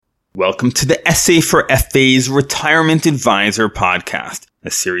Welcome to the Essay for FA's Retirement Advisor podcast,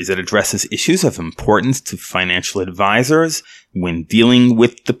 a series that addresses issues of importance to financial advisors when dealing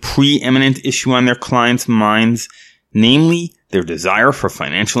with the preeminent issue on their clients' minds, namely their desire for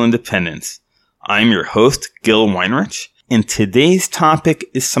financial independence. I'm your host, Gil Weinrich, and today's topic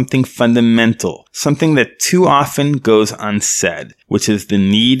is something fundamental, something that too often goes unsaid, which is the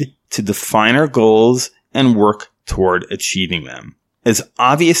need to define our goals and work toward achieving them. As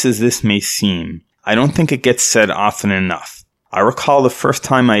obvious as this may seem, I don't think it gets said often enough. I recall the first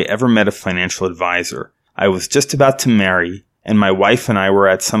time I ever met a financial advisor. I was just about to marry, and my wife and I were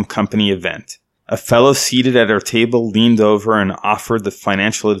at some company event. A fellow seated at our table leaned over and offered the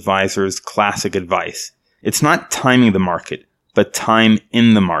financial advisor's classic advice. It's not timing the market, but time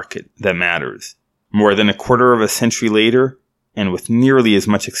in the market that matters. More than a quarter of a century later, and with nearly as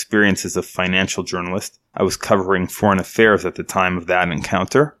much experience as a financial journalist, I was covering foreign affairs at the time of that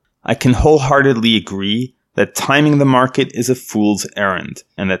encounter, I can wholeheartedly agree that timing the market is a fool's errand,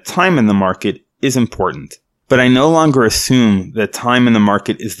 and that time in the market is important. But I no longer assume that time in the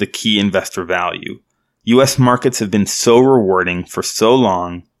market is the key investor value. U.S. markets have been so rewarding for so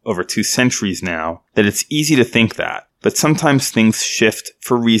long, over 2 centuries now, that it's easy to think that. But sometimes things shift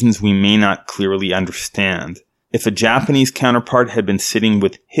for reasons we may not clearly understand. If a Japanese counterpart had been sitting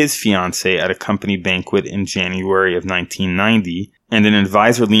with his fiancée at a company banquet in January of 1990, and an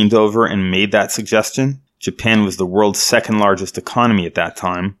advisor leaned over and made that suggestion, Japan was the world's second largest economy at that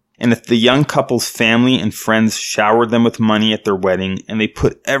time, and if the young couple's family and friends showered them with money at their wedding and they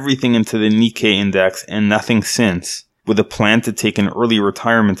put everything into the Nikkei index and nothing since, with a plan to take an early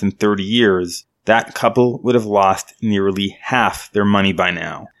retirement in 30 years, that couple would have lost nearly half their money by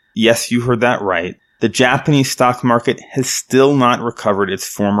now. Yes, you heard that right. The Japanese stock market has still not recovered its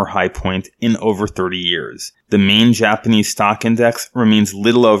former high point in over 30 years. The main Japanese stock index remains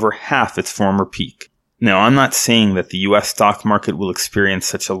little over half its former peak. Now, I'm not saying that the US stock market will experience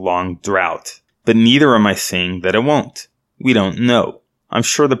such a long drought, but neither am I saying that it won't. We don't know. I'm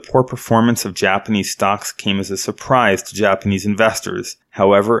sure the poor performance of Japanese stocks came as a surprise to Japanese investors.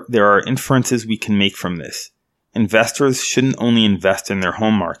 However, there are inferences we can make from this. Investors shouldn't only invest in their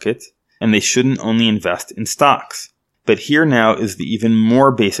home market, and they shouldn't only invest in stocks. But here now is the even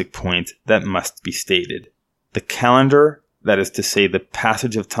more basic point that must be stated. The calendar, that is to say the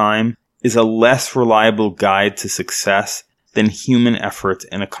passage of time, is a less reliable guide to success than human effort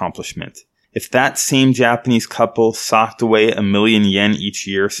and accomplishment. If that same Japanese couple socked away $1 million yen each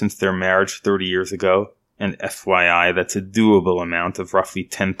year since their marriage 30 years ago, and FYI, that's a doable amount of roughly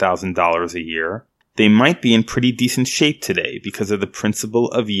 $10,000 a year, they might be in pretty decent shape today because of the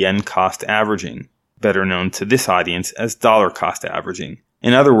principle of yen cost averaging, better known to this audience as dollar cost averaging.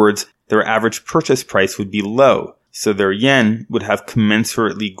 In other words, their average purchase price would be low, so their yen would have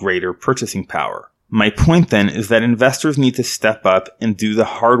commensurately greater purchasing power. My point then is that investors need to step up and do the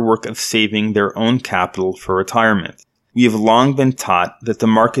hard work of saving their own capital for retirement. We have long been taught that the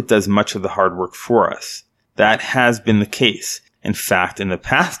market does much of the hard work for us. That has been the case. In fact, in the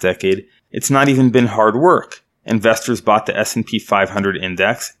past decade, it's not even been hard work. Investors bought the S&P 500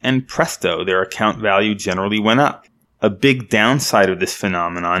 index, and presto, their account value generally went up. A big downside of this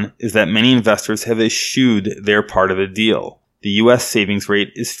phenomenon is that many investors have eschewed their part of the deal. The U.S. savings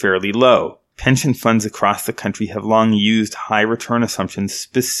rate is fairly low. Pension funds across the country have long used high return assumptions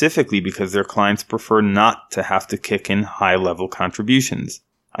specifically because their clients prefer not to have to kick in high-level contributions.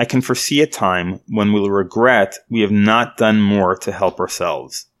 I can foresee a time when we'll regret we have not done more to help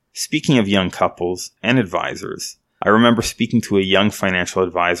ourselves. Speaking of young couples and advisors, I remember speaking to a young financial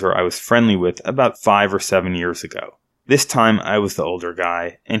advisor I was friendly with about 5 or 7 years ago. This time I was the older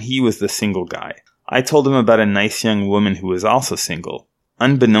guy, and he was the single guy. I told him about a nice young woman who was also single.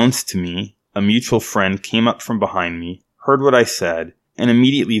 Unbeknownst to me, a mutual friend came up from behind me, heard what I said, and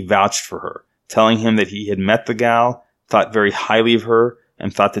immediately vouched for her, telling him that he had met the gal, thought very highly of her,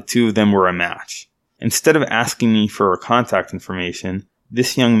 and thought the two of them were a match. Instead of asking me for her contact information,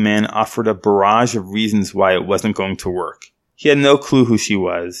 this young man offered a barrage of reasons why it wasn't going to work. He had no clue who she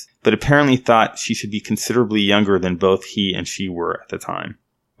was, but apparently thought she should be considerably younger than both he and she were at the time.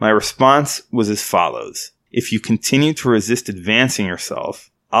 My response was as follows. If you continue to resist advancing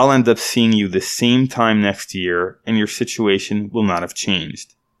yourself, I'll end up seeing you the same time next year, and your situation will not have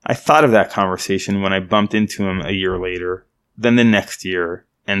changed. I thought of that conversation when I bumped into him a year later, then the next year,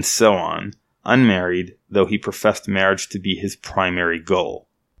 and so on. Unmarried, though he professed marriage to be his primary goal.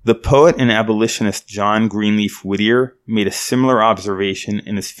 The poet and abolitionist John Greenleaf Whittier made a similar observation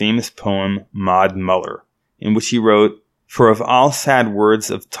in his famous poem Maud Muller, in which he wrote, "For of all sad words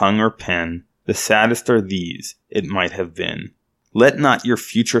of tongue or pen, the saddest are these, it might have been." Let not your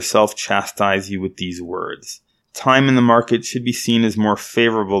future self chastise you with these words. Time in the market should be seen as more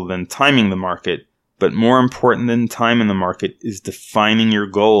favorable than timing the market, but more important than time in the market is defining your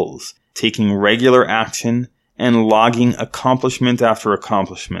goals, taking regular action, and logging accomplishment after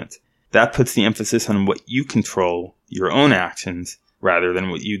accomplishment. That puts the emphasis on what you control, your own actions, rather than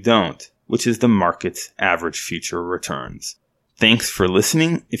what you don't, which is the market's average future returns. Thanks for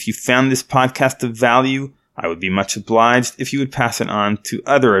listening. If you found this podcast of value, I would be much obliged if you would pass it on to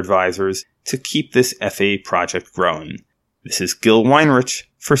other advisors to keep this FA project growing. This is Gil Weinrich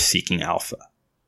for Seeking Alpha.